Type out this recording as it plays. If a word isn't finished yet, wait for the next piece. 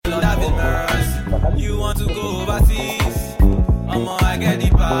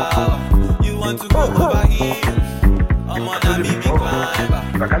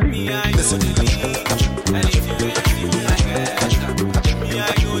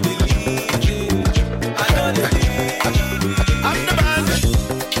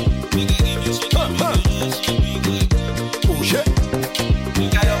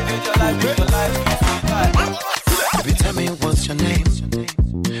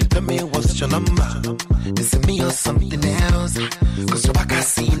your number. Is it me or something else? Cause your back has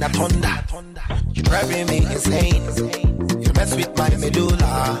seen a thunder. You're driving me insane. You mess with my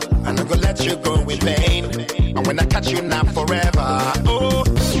medulla, and I'm gonna let you go in vain. And when I catch you now forever, oh,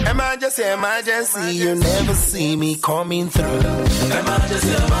 emergency, emergency, you never see me coming through.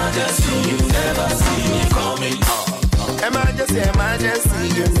 Emergency, emergency, you never see me coming through. Emergency, emergency,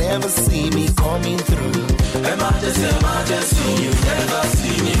 you never see me coming through. Emergency, emergency, you never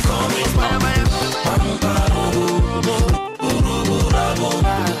see me coming through.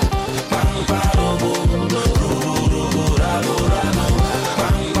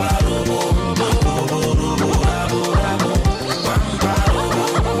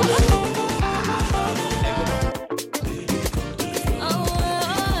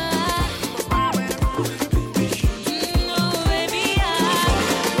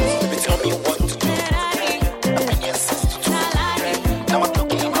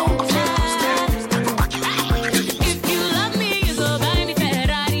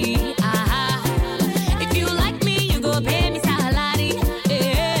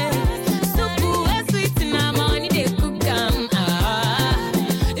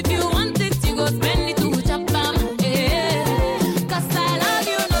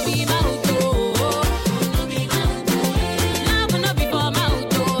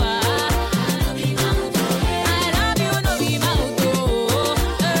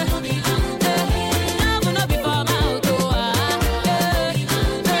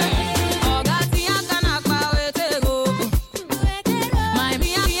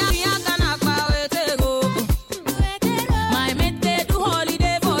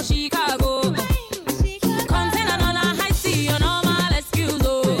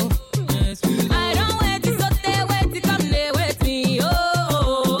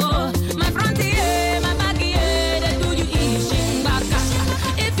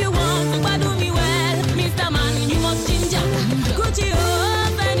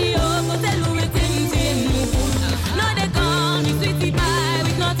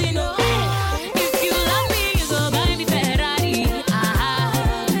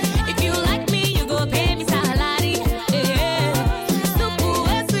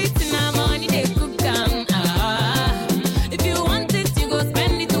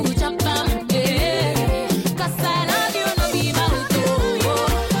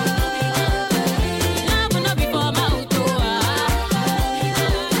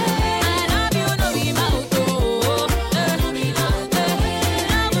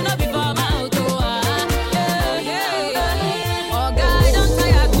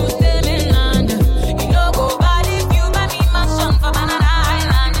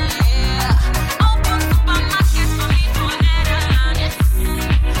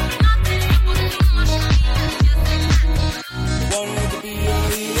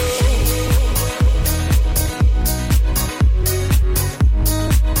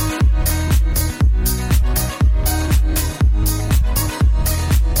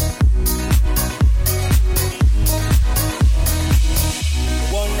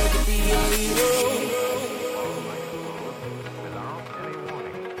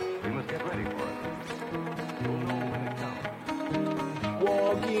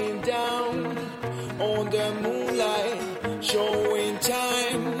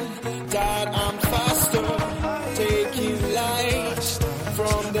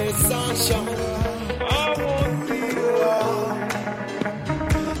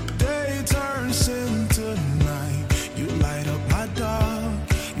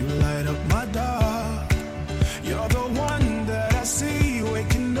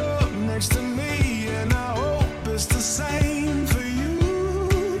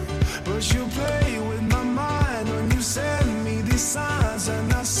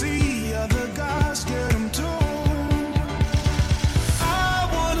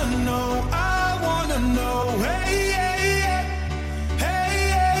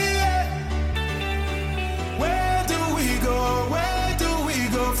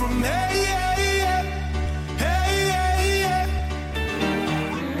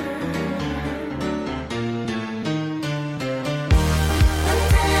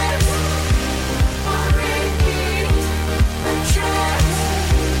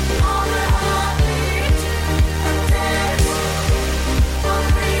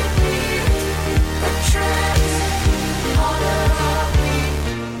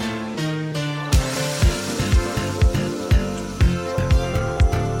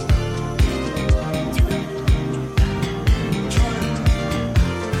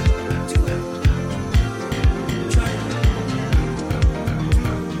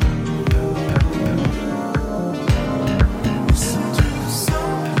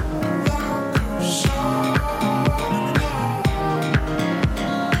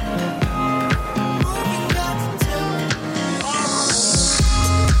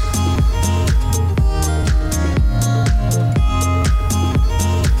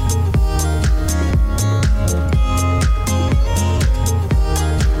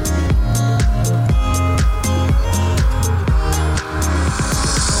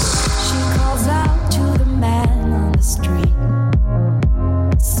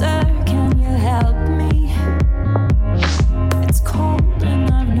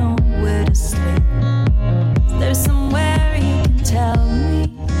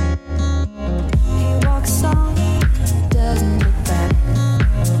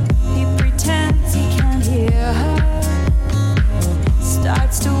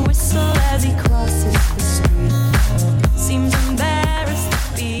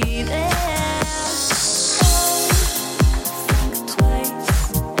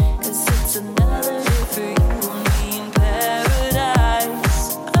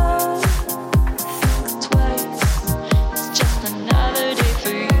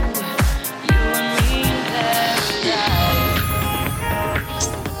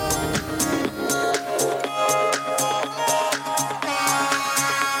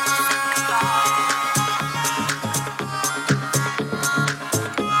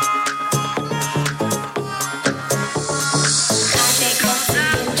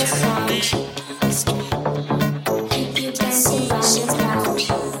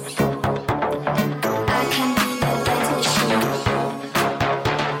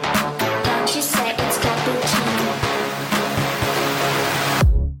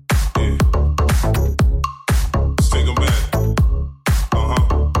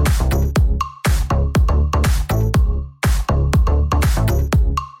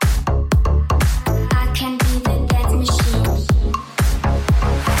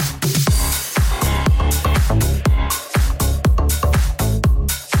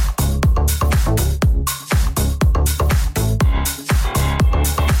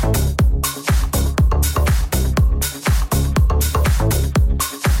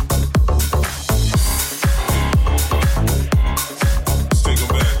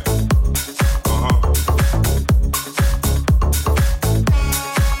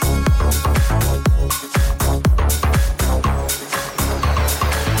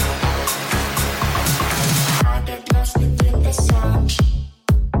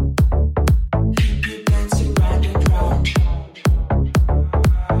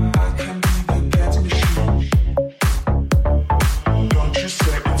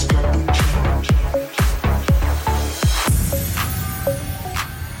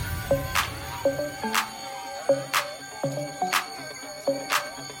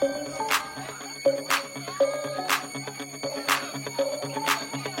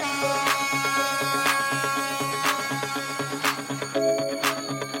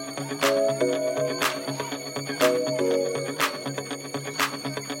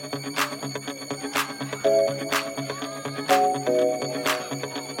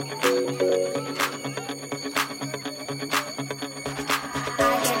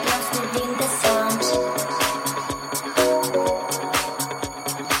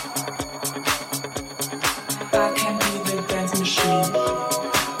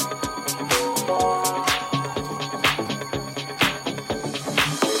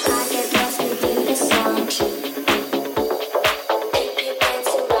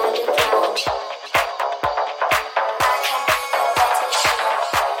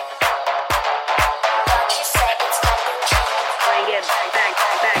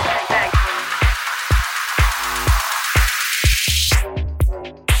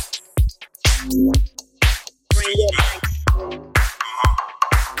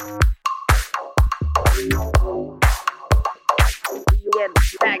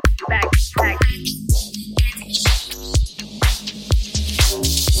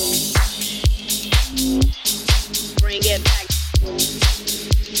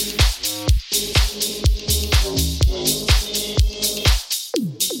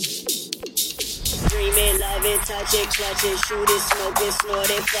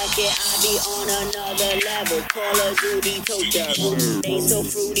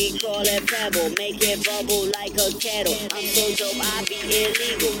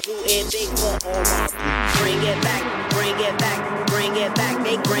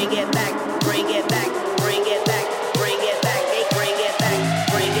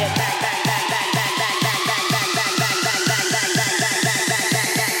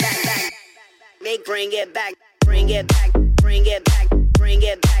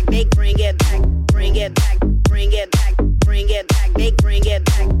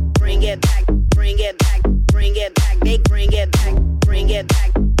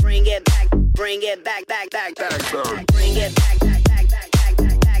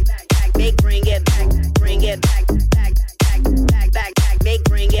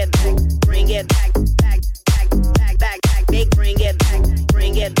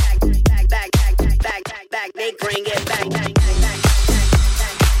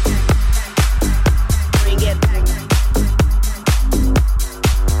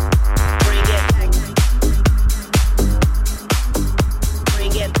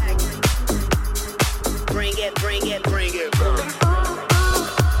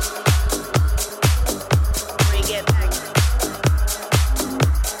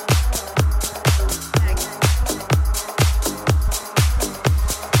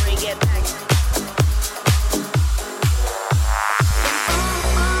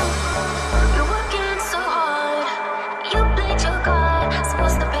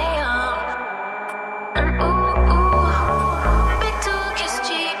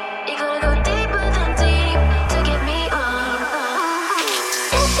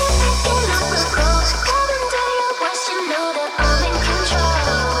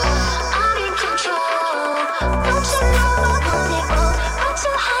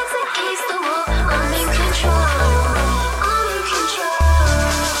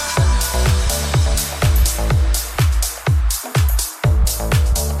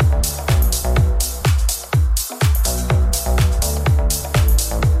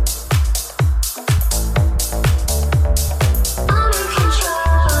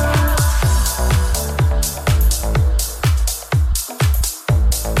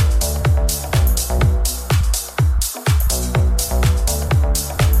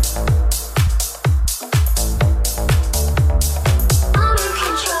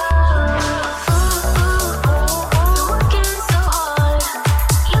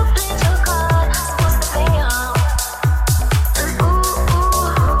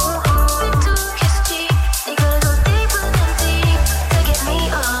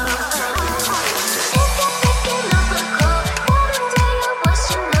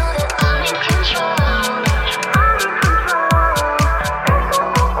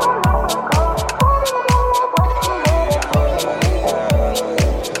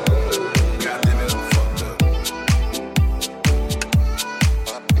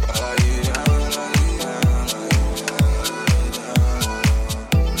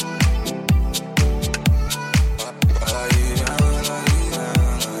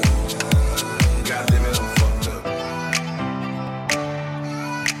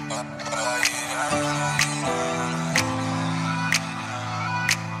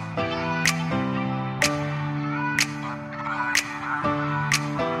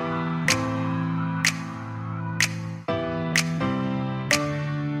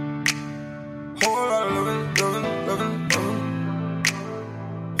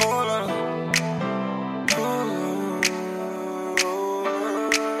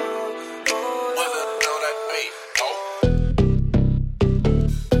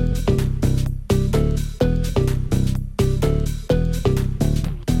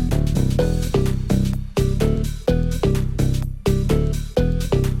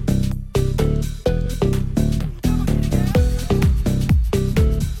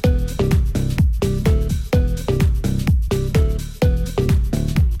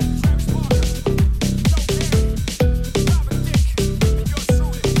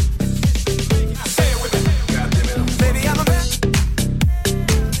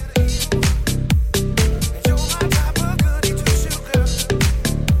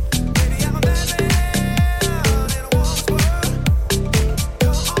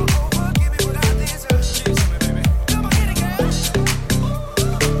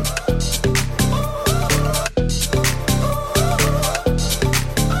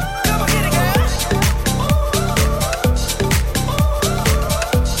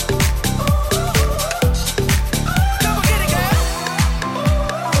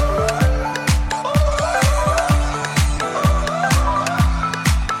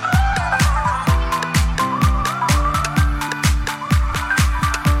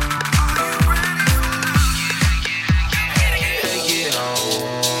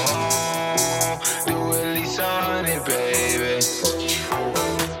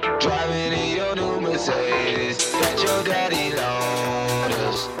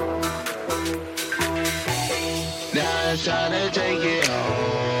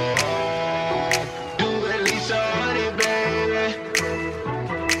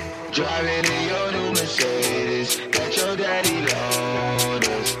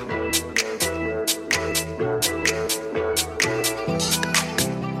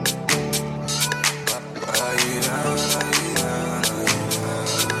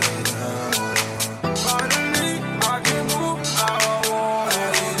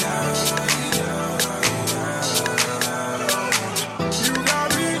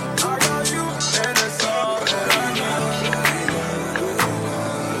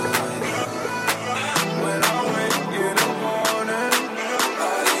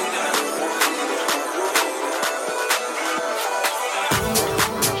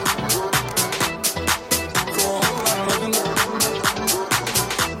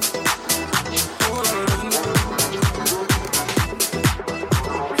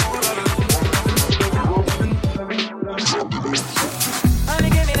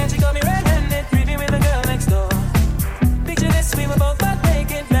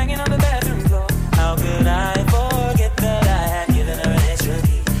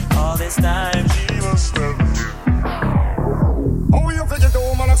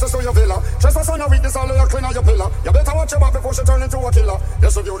 your villa. Just a son of weakness, all of your clean on your pillar. You better watch your back before she turn into a killer.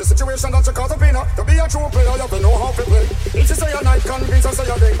 Just review the situation that you caught up in her. To be a true player, you have to know how to play. If she say a night, convince her say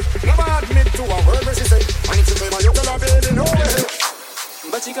a day. Never admit to a word when she say. And if she say, man, you tell her, baby, no way.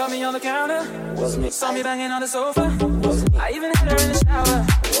 But she caught me on the counter. Saw me banging on the sofa. I even hit her in the shower.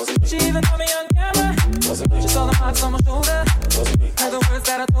 She even caught me on camera. She saw the marks on my shoulder. Heard the words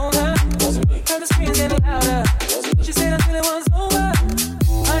that I told her. Heard the screams getting louder. She said until it was over.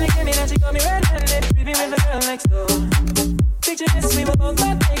 Honey came in and she got me red-handed, creepy with the girl next door. Picture this, we were both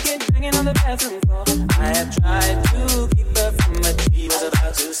butt naked, banging on the bathroom floor. I have tried to keep her from what she was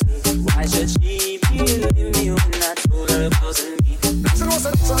about to see. Why should she believe me when I told her it wasn't me? She knows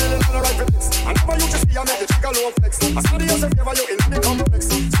that she really not the right fix. I never you just see her make the chick a low flex. I saw the yourself never you in the complex.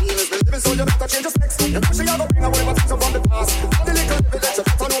 Seeing is believing, so you better change your specs. You know she a go bring away my things from the past. All the little evidence you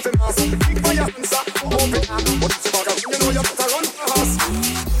better know for mass. Big fire answer, open up. But if you back up, you know you better run fast.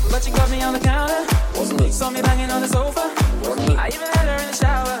 But she caught me on the counter. Saw me banging on the sofa. I even had her in the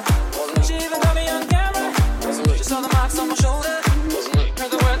shower. She even got me on camera. She saw the marks on my shoulder. Heard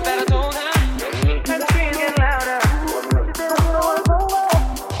the words that I told her. Heard the screams getting louder.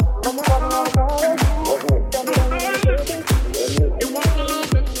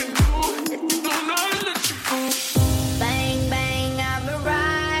 Bang, bang, I've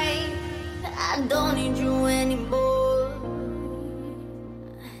arrived. I don't need you anymore.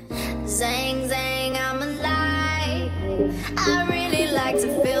 Zang, zang, I'm alive. I really like to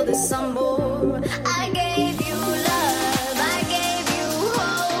feel this some more. I gave you love, I gave you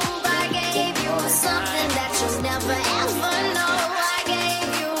hope, I gave you something that you'll never ever know. I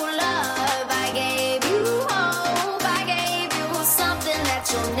gave you love, I gave you hope, I gave you something that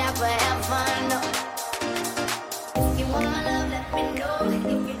you'll never ever know. If you want my love, let me know.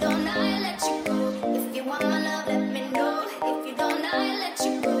 If you don't, I'll let you go. If you want my love, let me know. If you don't, I'll let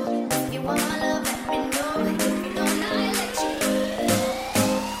you go. If you want my love, let me know. If you don't, I'll let you go.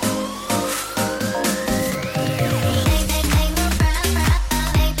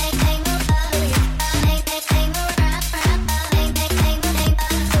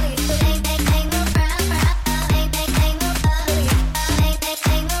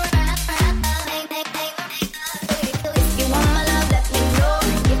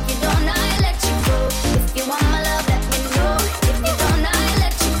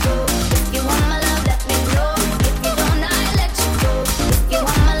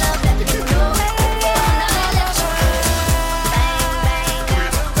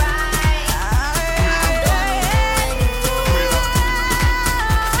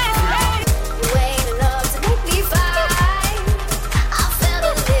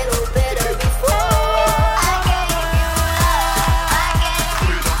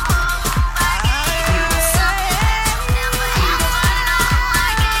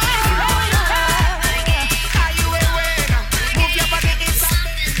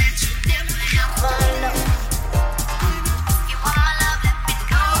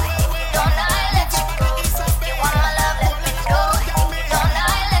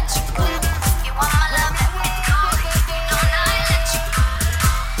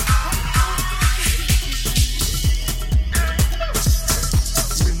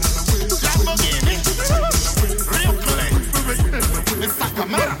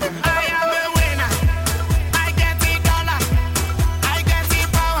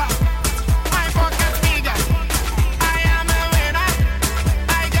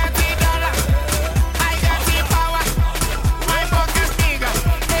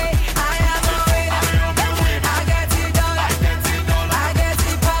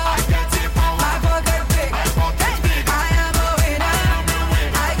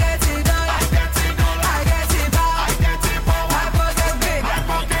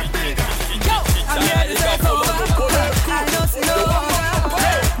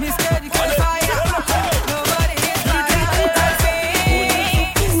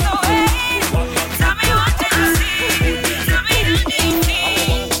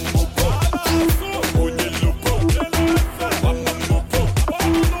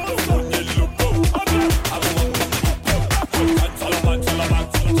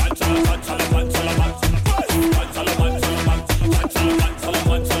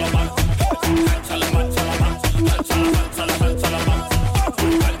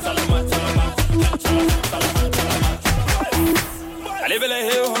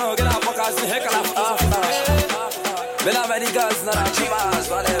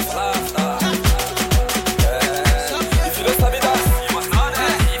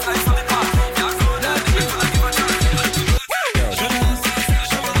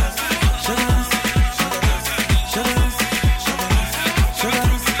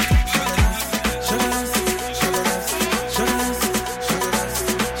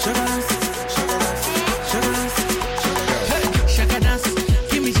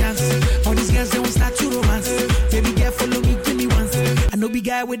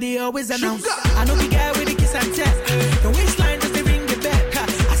 guy with the always announce. I know the guy with the kiss and tell. The waistline just the ring the bell.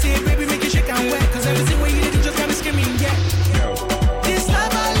 I say, baby, make it shake and wet. Cause everything what you do just got me screaming, yeah. This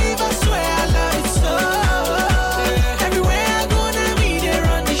love I live, I swear I love it so. Everywhere I go, now me there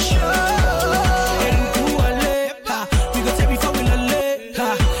on the show. We go take before we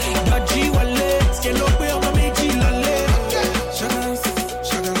lale. Dodgy wale, scale up where my make you lale. Sugar,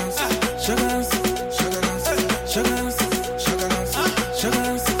 sugar, sugar, sugar, sugar,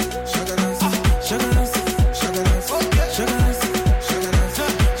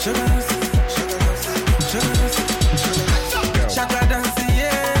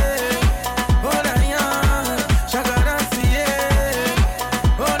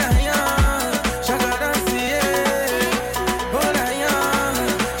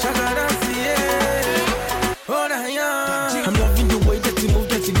 I'm loving the way that you move,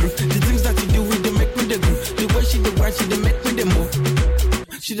 that you groove. The things that you do, they make me the groove. The way she the wine, she they make me the move.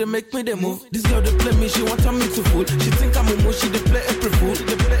 She they make me the move. This girl they play me, she want me to fool. She think I'm a move, she they play every fool.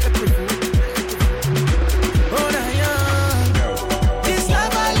 They play every fool. Oh, nah, yeah. This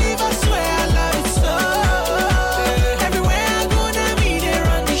love I live, I swear I love it so. Everywhere I go, now me there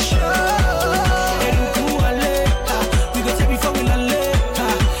on the show. We go take before we lale.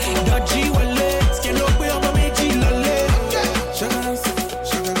 Dodgy wale, scale up where my make you lale. Sugar,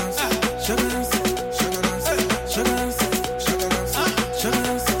 sugar, sugar, sugar, sugar, sugar.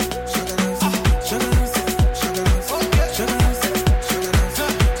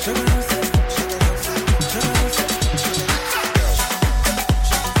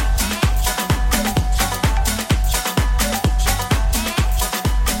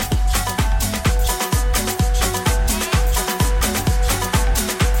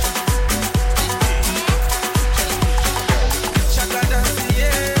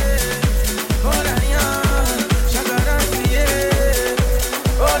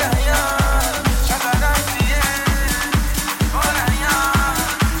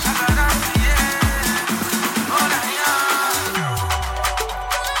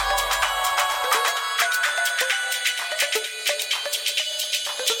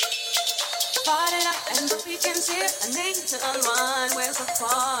 Party up and the weekend's here. I need to unwind. Where's the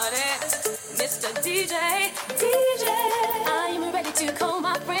party? Mr. DJ, DJ. Are you ready to call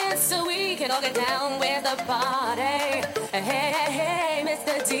my friends so we can all get down? Where's the party? Hey, hey, hey,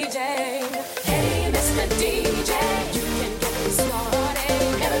 Mr. DJ. Hey, Mr. DJ. You can get me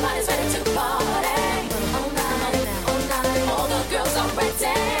started. Everybody's ready to party. All night, all night. All the girls are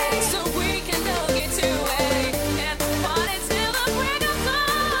ready. So we can all get to it. And party till the break of dawn.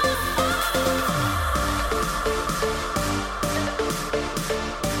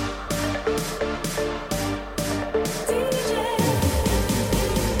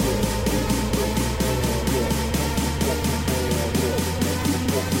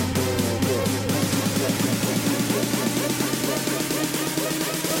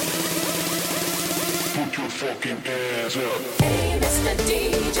 Put your fucking ass up. Hey, Mr.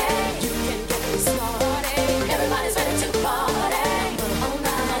 DJ, you can get me started. Everybody's ready to party. All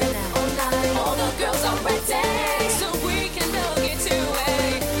night, all night. All the girls are ready. So we can all get to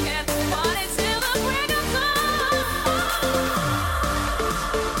it. And party till the break of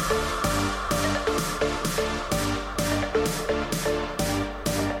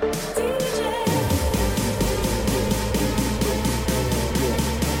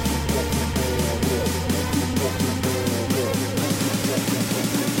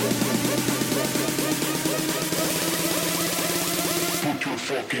Put your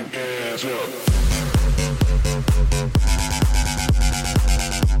fucking ass up.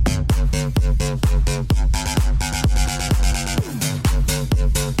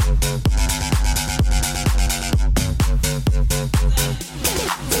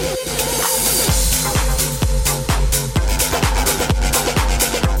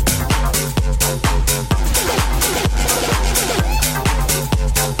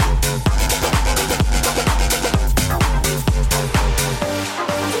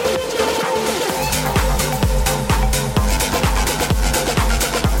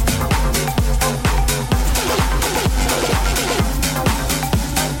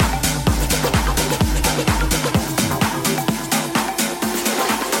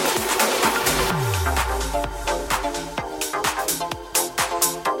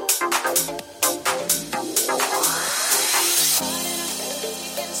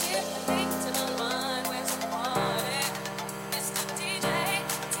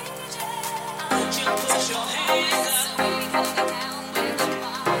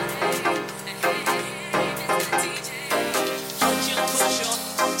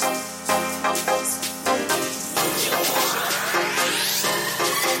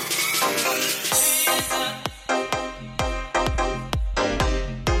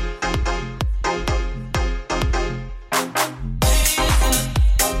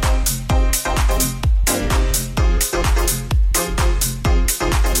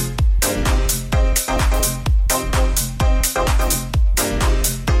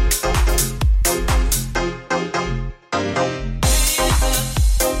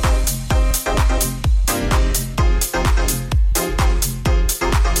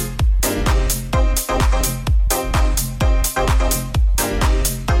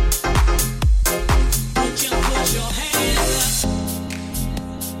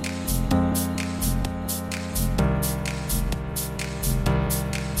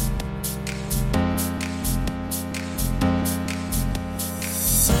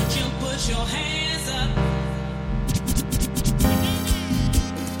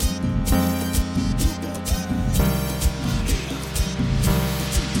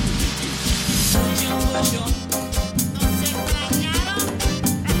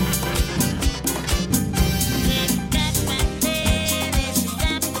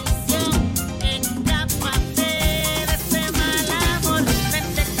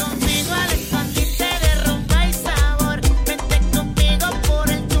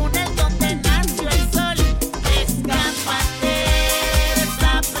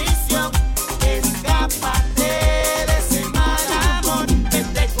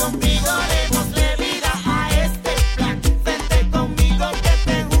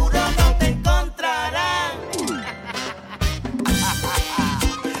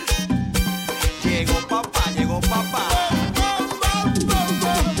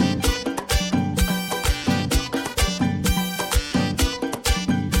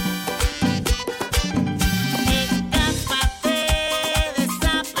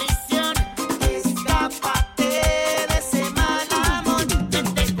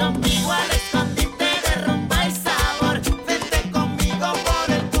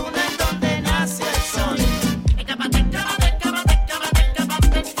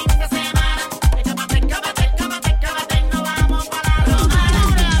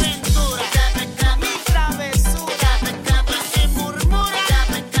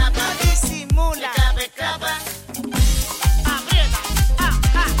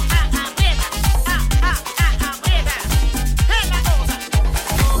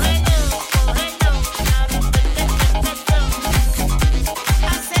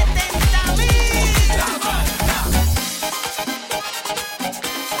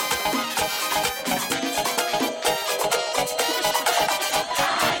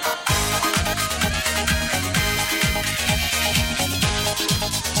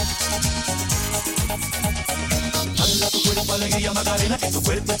 alegría Macarena, que tu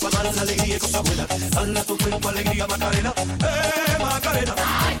cuerpo es para dar la alegría y cosas buenas. Dale tu cuerpo alegría Macarena, Macarena.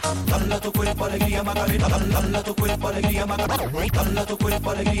 Dale tu cuerpo alegría Macarena, dale tu cuerpo alegría Macarena. Dale tu cuerpo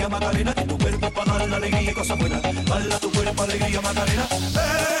alegría Macarena, que tu cuerpo es para dar la alegría y cosas buenas. Dale tu cuerpo alegría Macarena,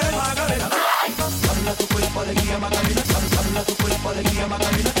 Macarena. Dale tu cuerpo alegría Macarena, dale tu cuerpo alegría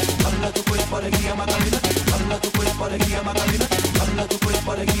Macarena. Dale tu cuerpo alegría Macarena, dale tu cuerpo alegría Macarena. Dale tu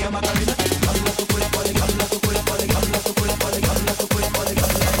cuerpo alegría Macarena, dale tu cuerpo alegría, dale tu cuerpo alegría, dale tu cuerpo alegría, dale tu cuerpo alegría.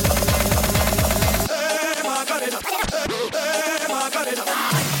 Macarena, Macarena.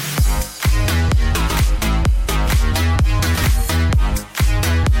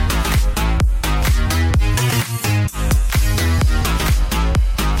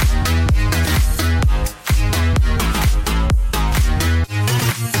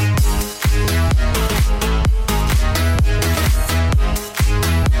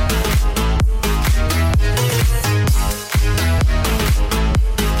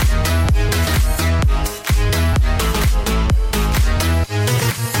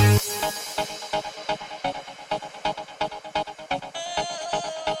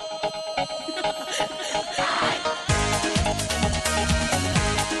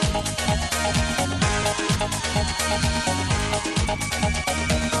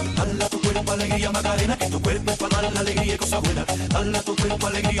 Alegría Macarena, que tu cuerpo es para dar la alegría y cosas buenas. Dale tu cuerpo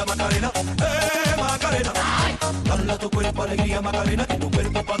alegría Macarena, Macarena. Dale tu cuerpo alegría Macarena, que tu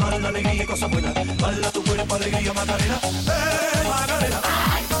cuerpo es para dar la alegría y cosas buenas. Dale tu cuerpo alegría Macarena, Macarena.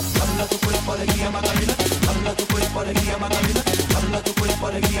 Dale tu cuerpo alegría Macarena, dale tu cuerpo alegría Macarena. Dale tu cuerpo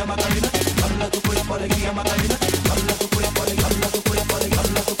alegría Macarena, dale tu cuerpo alegría Macarena. Dale tu cuerpo alegría, dale tu cuerpo alegría,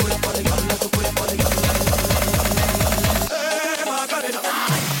 dale tu cuerpo alegría, dale tu cuerpo alegría. Macarena.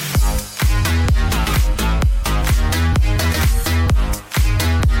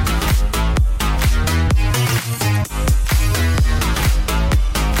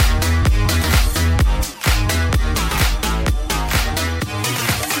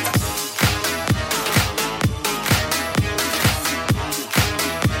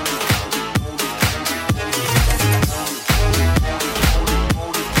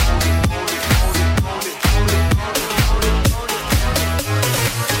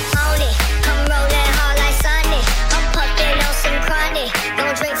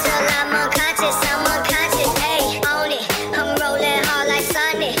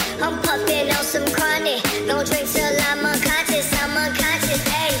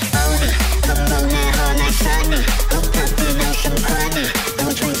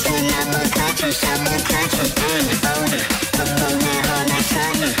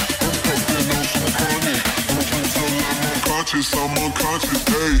 I'm unconscious,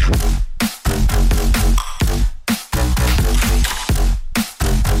 hey.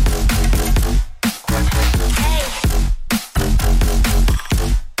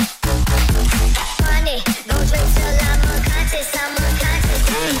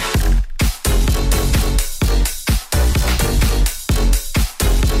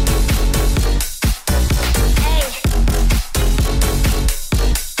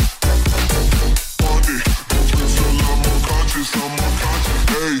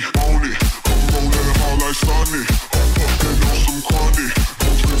 money. I'm fucking on some quantity.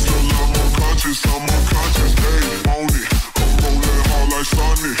 Movements till I'm unconscious, hey, own it. I'm rolling hard like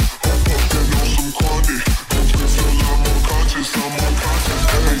Sonny. I'm fucking on some quantity. Movements till I'm unconscious,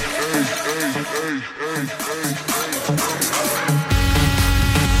 hey, hey, hey, hey, hey, hey, hey.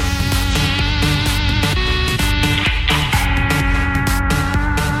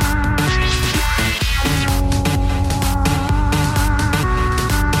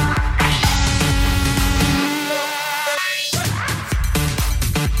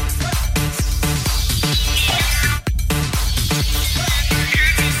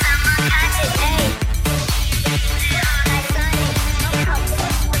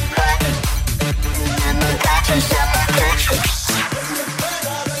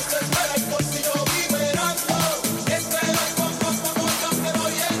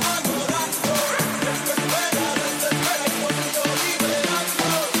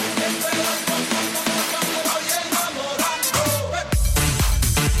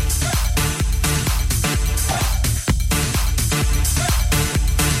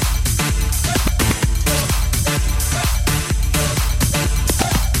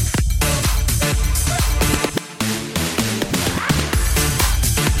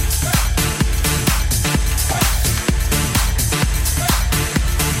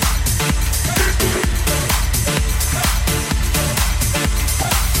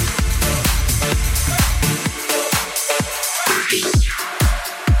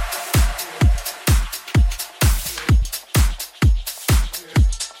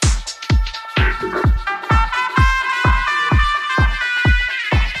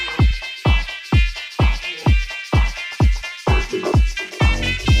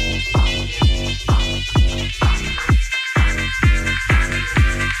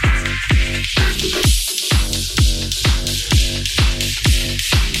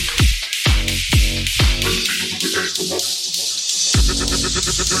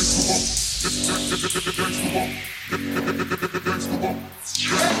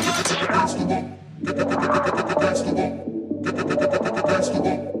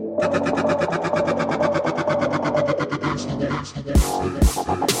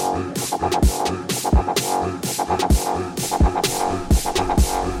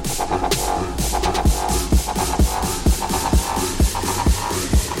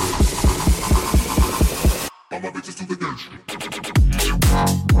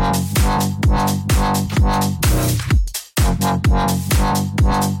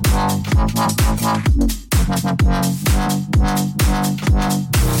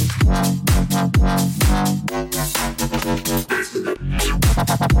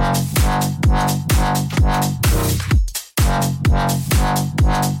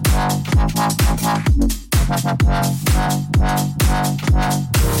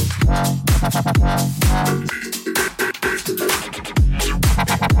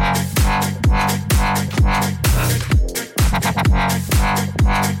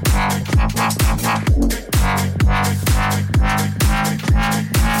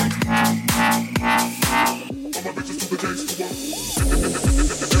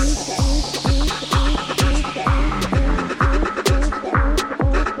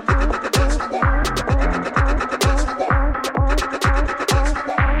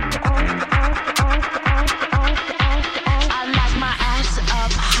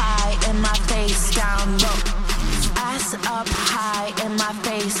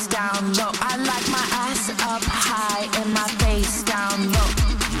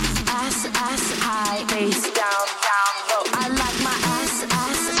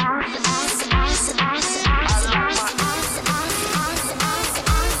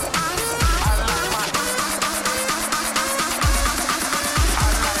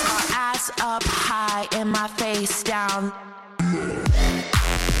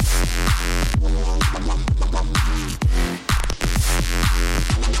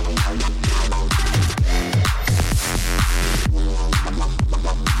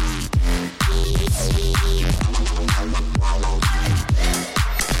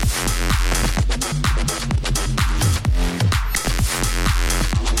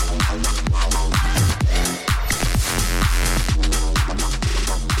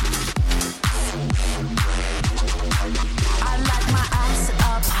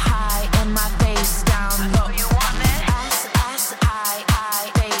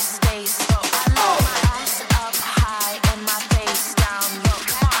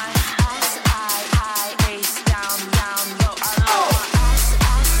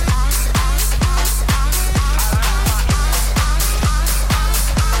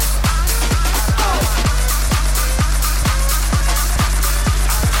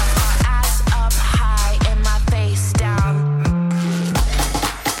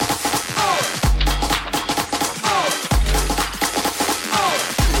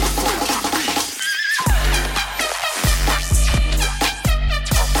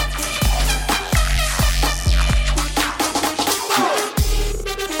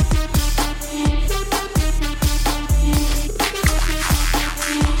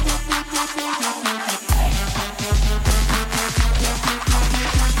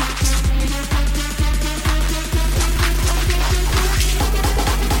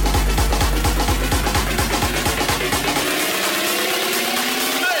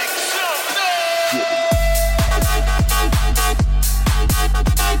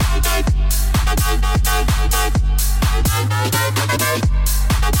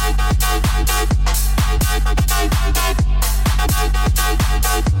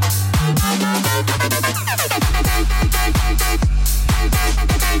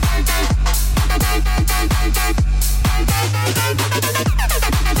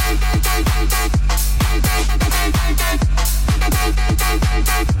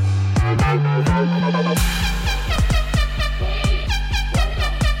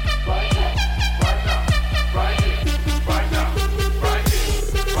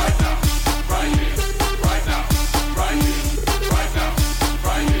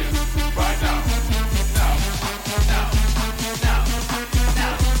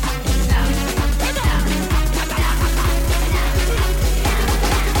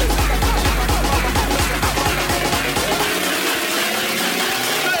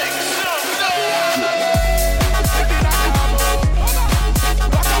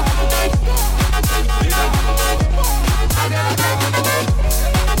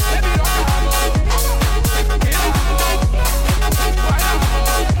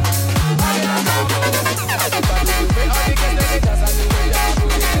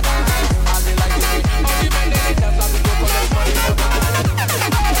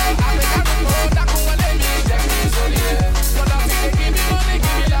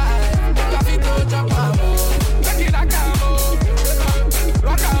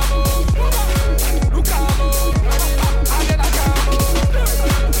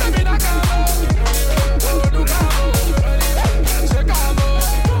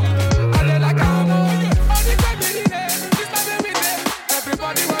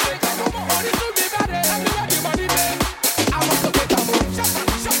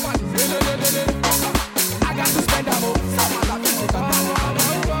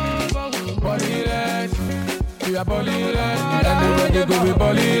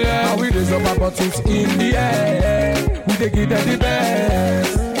 rubber bottles in the air. We take it at the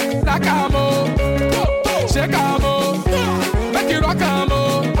best. Nakamo, Shekamo, make it rockamo.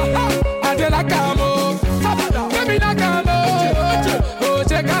 I dey lakamo, baby nakamo, oh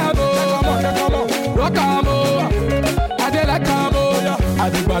Shekamo, rockamo. I dey lakamo. I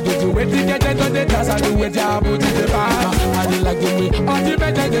dey bad to wait to get into the dance. I do wait to put it the bar. I dey like the way all the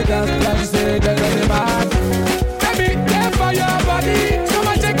men they dance like say they on the bar. Baby, care for your body, come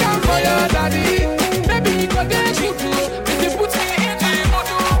and check out for your daddy. Baby, go there you do. If you put me in the mood,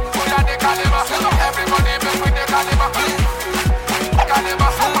 put on the caliber. Everybody make with the caliber.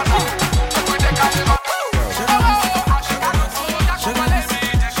 Caliber, with the caliber.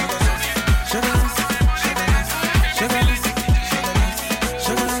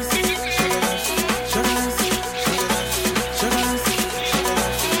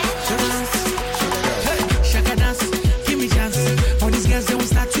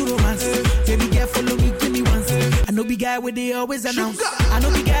 Guy where they always announce. I know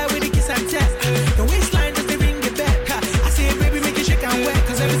the guy with the kiss and tell. The waistline just they ring the bell. I say, baby, make it shake and wet.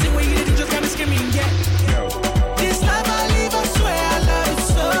 Cause everything where you did, you just got me screaming, yeah. This time I leave, I swear I love it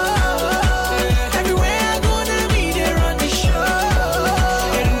so. Everywhere I go, now me there on the show.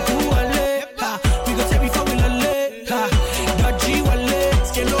 We go take before we lale. Dodgy wale.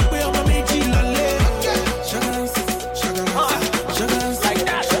 Scale up where I'm a G lale. Sugar, like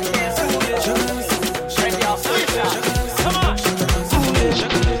that.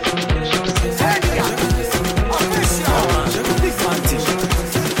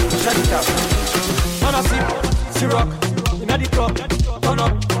 Rock, inna the club, turn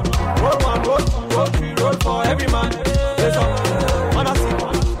up. Roll one, roll two, roll three, roll four. Every man, raise up. Wanna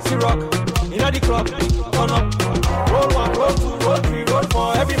see rock, inna the club, turn up. Roll one, roll two, roll three, roll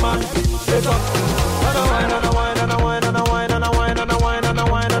four. Every man, raise up. And a wine, and a wine, and a wine, and a wine, and a wine, and a wine, and a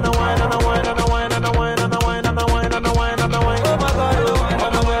wine, and a wine, and a wine, and a wine, and a wine, and a wine, and a wine, and a wine, and a wine. Oh my God, oh wine,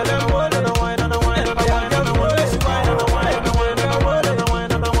 and a wine, and a wine, and a wine, and a wine, and a wine, and a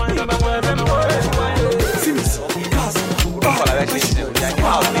wine, and a wine, and a wine, and a wine, and a wine, and a wine, and a wine, and a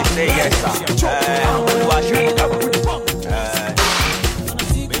wine,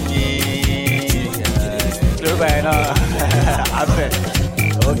 and a wine.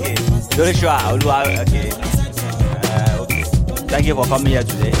 Okay. Okay. Okay. Thank you for coming here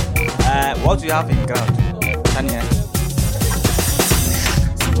today. What do you have in ground? Tanya.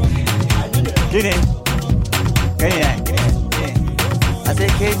 Kenny. I say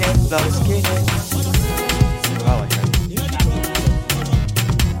Kenny, plus Kenny.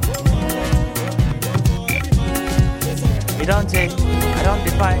 It don't take, I don't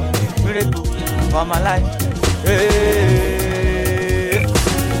define, miracle for my life. Hey.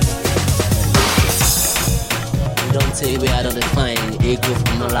 It don't take where I don't define, ego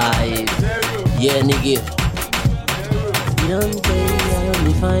for my life. Yeah, nigga. It don't take where I don't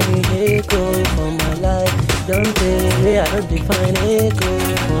define, ego for my life. Don't take where I don't define, ego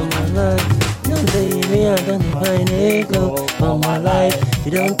for my life. Don't take me, I don't define ego for my life.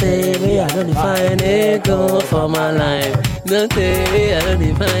 You don't take me, I don't define ego for my life. Don't take me, I don't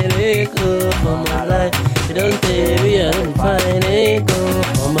define ego for my life. You don't take me, I don't define ego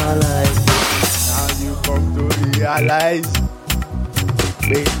for my life. Now you come to realize,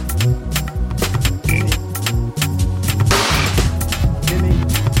 wait.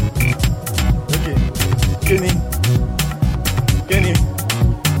 Kenny,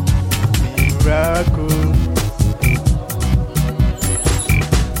 miracle.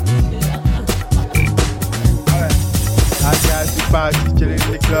 I got the party, chilling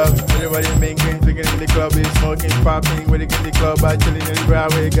in the club. Everybody making, drinking in the club, is smoking, popping, when they get in the club, I chilling in the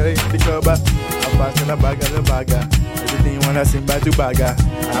Broadway, getting in the club. I'm passing a bag and a bagger. Everything wanna sing by to bagger.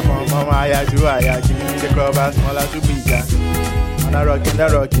 I'm on mama, I do, chilling in the club, I smaller to bigger. And I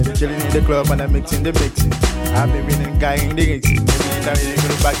rockin', chilling in the club, and I'm mixing the mixing. I'm winning guy in the mixing. Every time you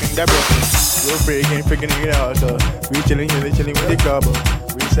go back in the breaking. You're breaking, freaking it out. We chilling with the club.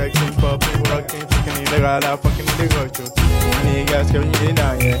 We sexing, popping, rocking, freaking in the rada, fucking in the rocho. Niggas coming in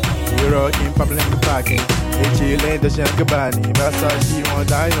now, yeah. We rocking, popping in the parking. They chillin', the shankabani. Versace, won't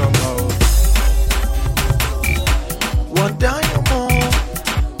die no more. Won't die no more.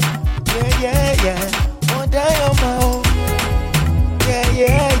 Yeah. Won't die no more.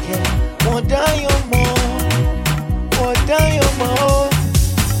 Yeah. Won't die no more. Won't die no more.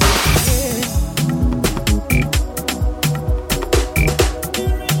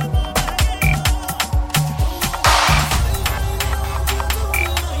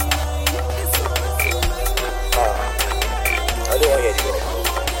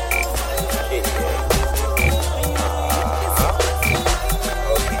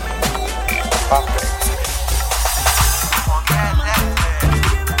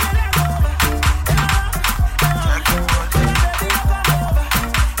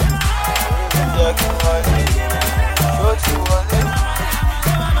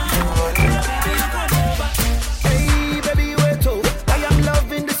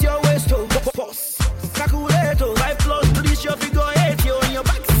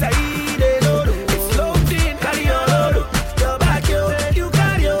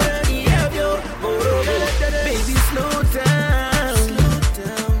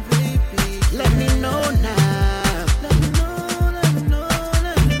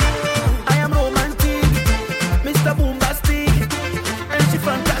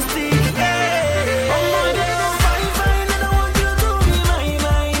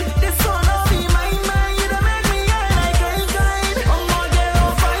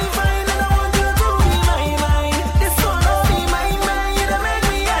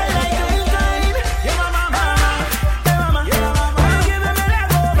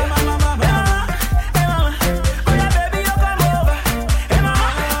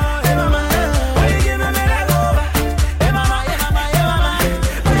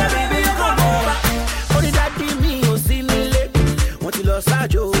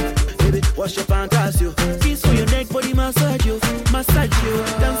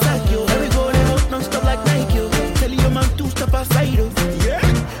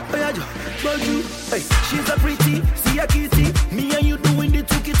 she's a pretty, see a kitty. Me and you doing the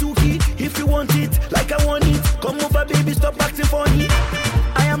tuki. If you want it, like I want it, come over, baby, stop acting funny.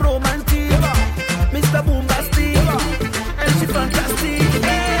 I am romantic, Mr. Boombastic, and she fantastic.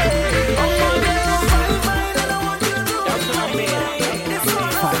 Hey. Oh, fine, and I want you to know. It's so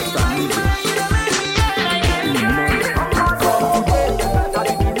fine.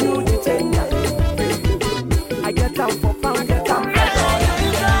 I get down for pound, get down for dollar.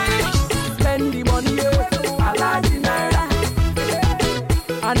 Spend the money, I like the naira.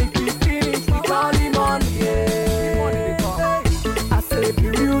 And if we finish, we call him on, I say, be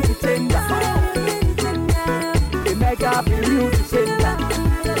real the tender. The mega be real the tender.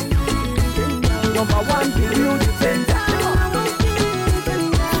 Number one, be real the tender.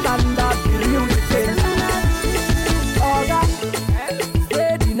 Standard, be real the tender. All that,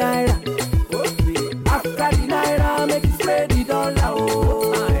 spray the naira. After the naira, make it spray the dollar.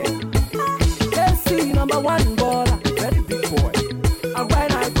 Oh, AC number one baller, very big boy. And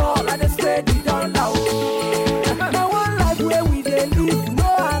when I call, I just spray the dollar. Oh, now one life where we dey live, no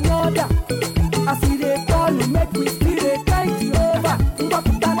another. I see they call you, make we still they thank you over. Put on,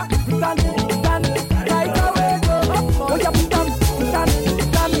 right away go. Oh yeah, put on,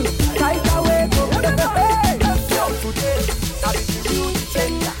 right away go. Hey, yo, today I be the real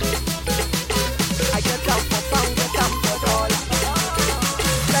changer. I get down for pound, get down for dollar.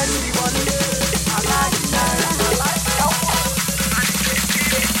 Spend the money, I like naira, I like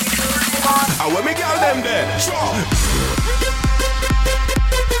And when me girl them there, sure.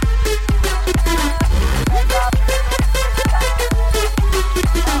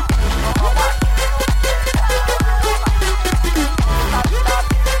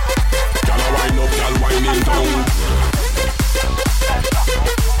 Girl a wind up, girl winding down.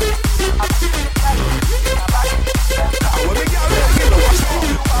 And when me girl them get the wash up.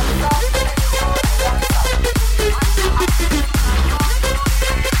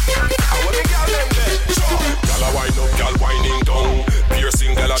 Girl a wind up, girl winding down.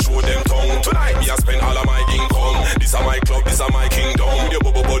 Piercing, girl a show them tongue. Tonight me a spend all of my income. This a my club, this a my kingdom. You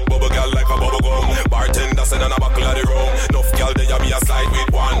bubble girl like a bubble gum. Bartender send on a buckle of the rum. Enough girl there me a slide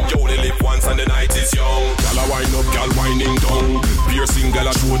with one. You only live once and the night is young. Girl a wind up, girl winding down. Piercing, girl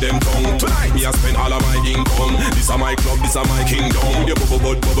a show them tongue. Tonight me a spend all of my income. This a my club, this a my kingdom. You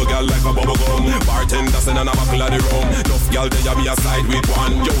bubble girl like a bubble gum. Bartender send on a buckle of the rum. Enough girl there me a slide with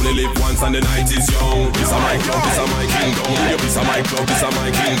one. You only live once and the night is young. This a my club, this a my kingdom. You this a my club, this a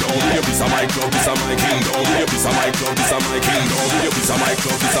my kingdom. You this a my club, this a my kingdom. You this a my club, this a my kingdom. You this a my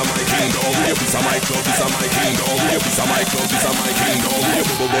club, this a my kingdom. You this a my club, this a my kingdom. You this a my club, this a my kingdom. You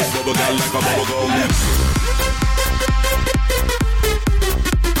bubble girl like a bubble gum.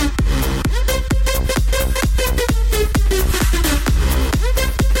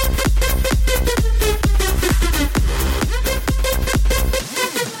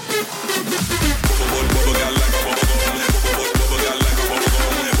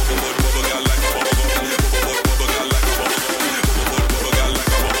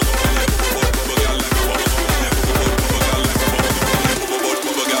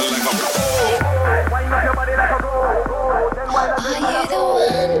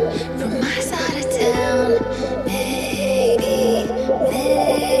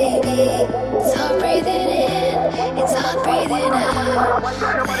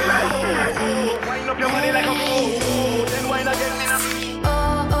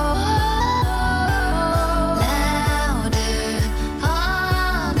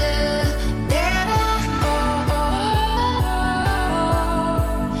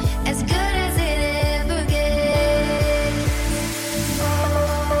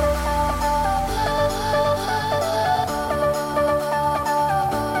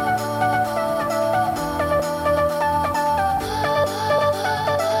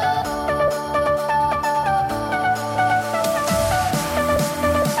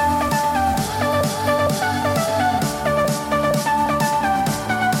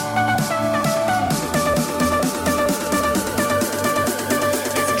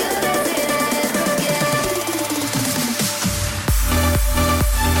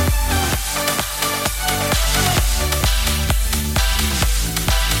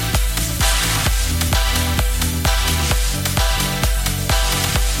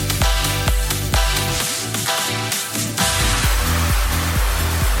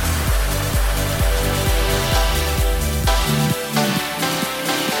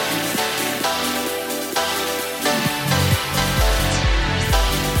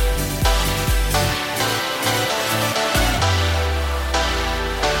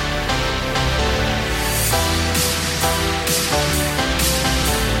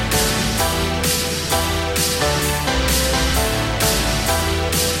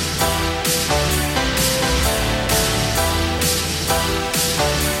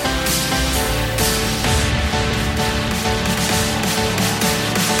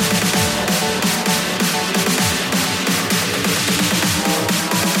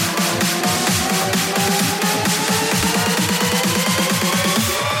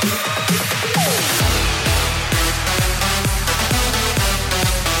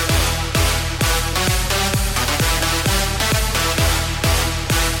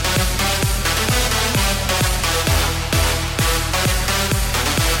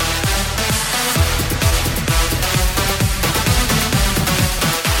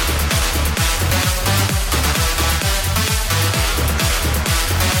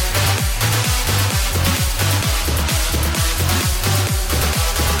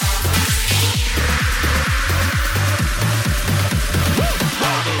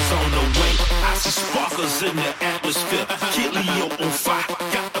 Vibes in the atmosphere. Kid Leo on fire.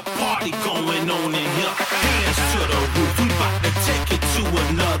 Got the party going on in here. Hands to the roof. We about to take it to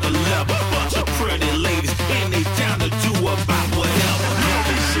another level. Bunch of pretty ladies. And they down to do about whatever. Love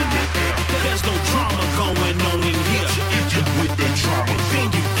is in the air. There's no drama going on in here. With that drama. Then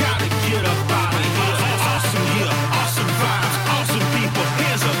you gotta get up out of here. Awesome here. Awesome vibes. Awesome people.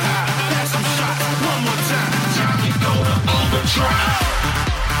 Hands up high. Pass some shots. One more time. Time to go to overdrive.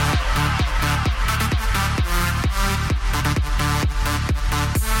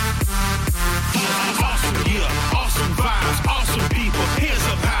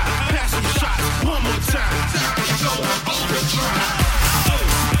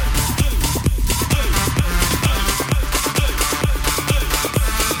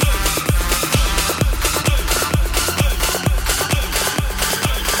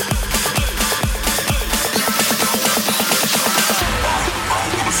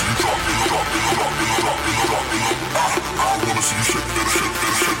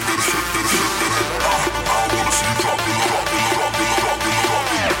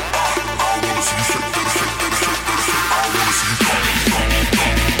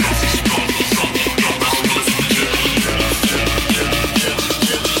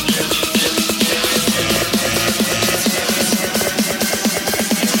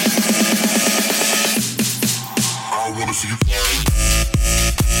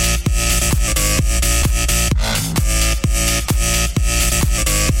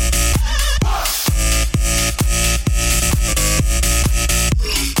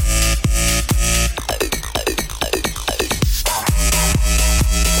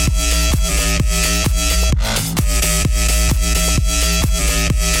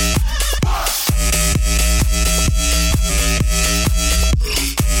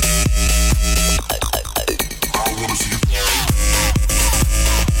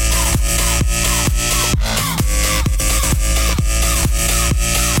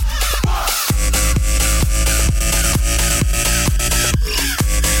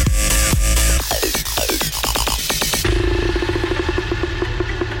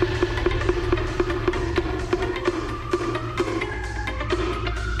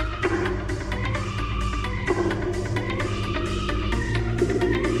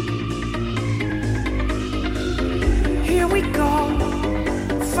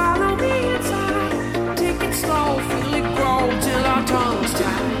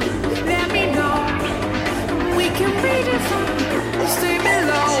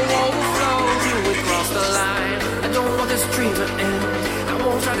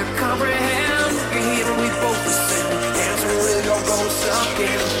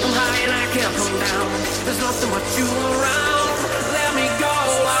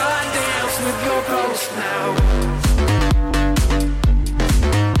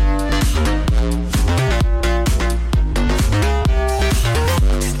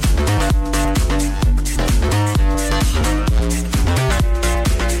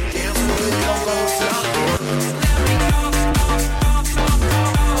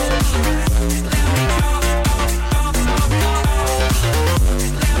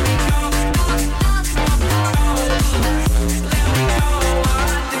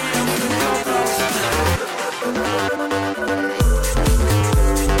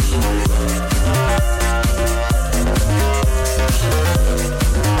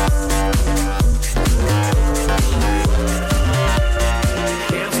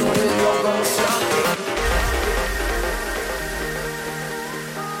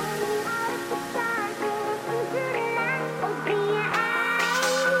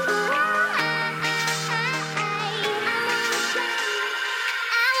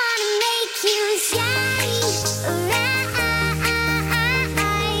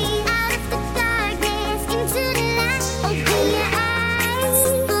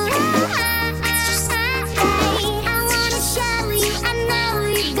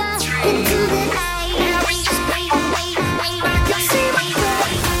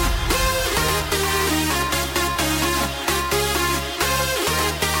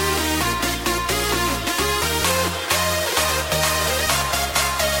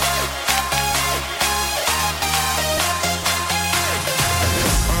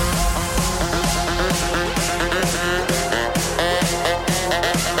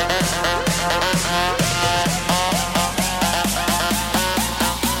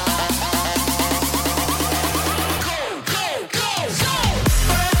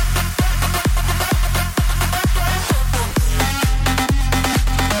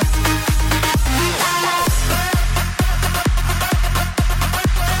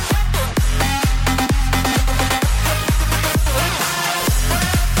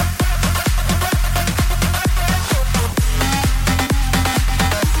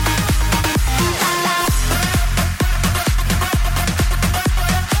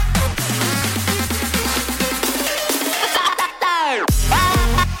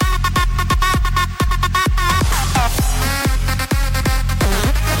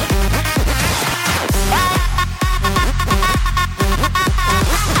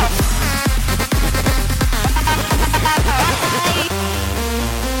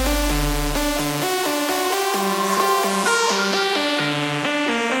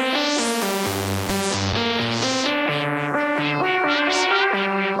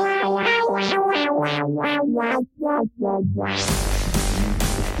 Pump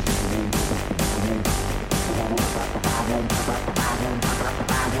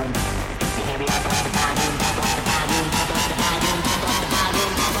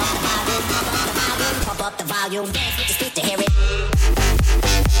up the volume, dance with the speak to hear it.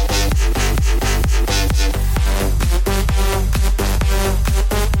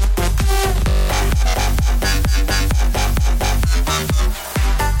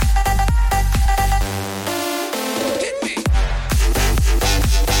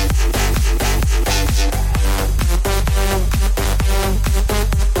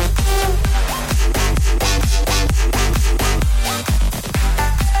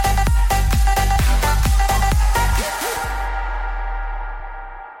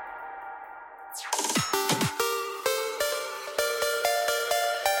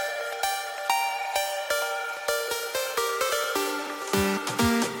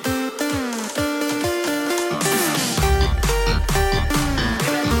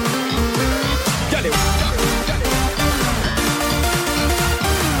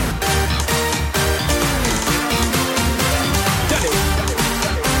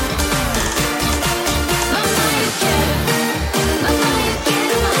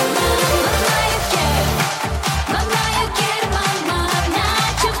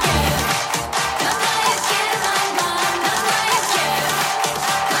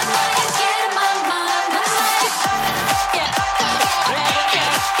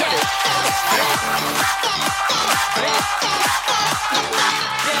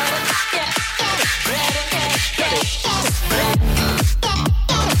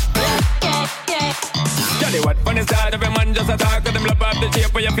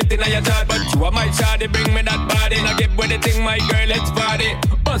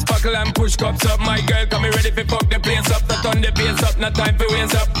 Cups up, my girl, come here ready for fuck the place up. Not on the pace up, not time for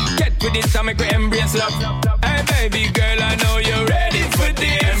waste up. Get with this time, make we embrace love. Hey baby girl, I know you're ready for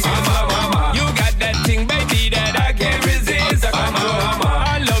this. Mama, you got that thing, baby, that I can't resist.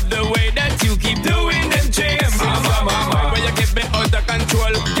 I love the way that you keep doing them tricks. Mama, when you keep me out of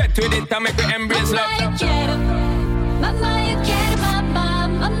control. Get with it, time, make we embrace love. Mama, you get him. Mama, you get him,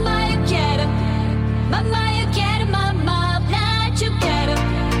 mama. Mama, you get him. Mama, you get him, mama. Not you get him.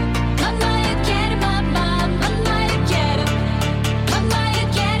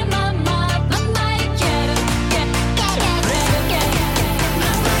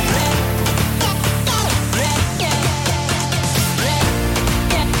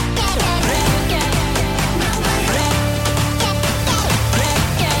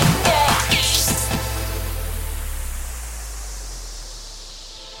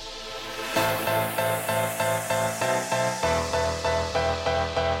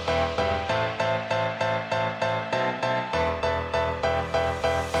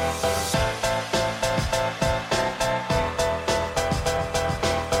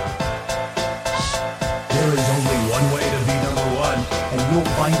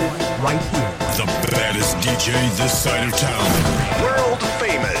 DJ this side of town. World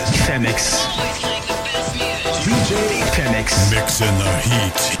famous Femix. DJ Femix. Mixing the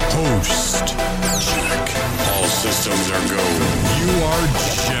heat. Host Jack. All systems are go. You are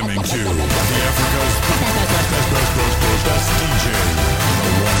jamming to the Africa's best DJ.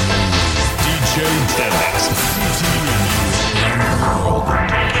 The one DJ Femix.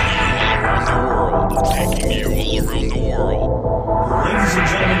 Taking you all around the world. Ladies and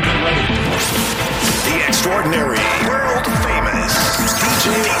gentlemen, get ready. The extraordinary, world famous DJ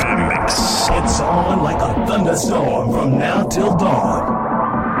Femix. It's on like a thunderstorm from now till dawn.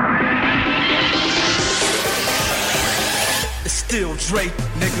 It's still Drake,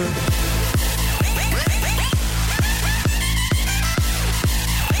 nigga.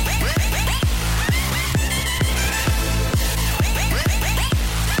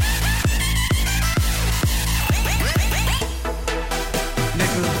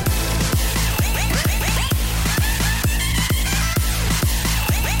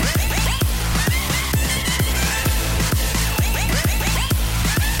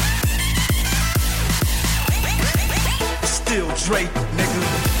 Drake, nigga.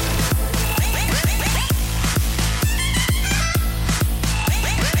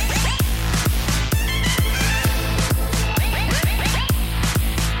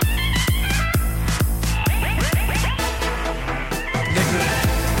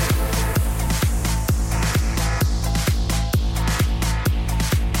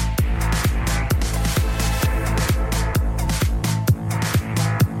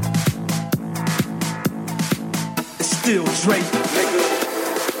 Still Drake, nigga.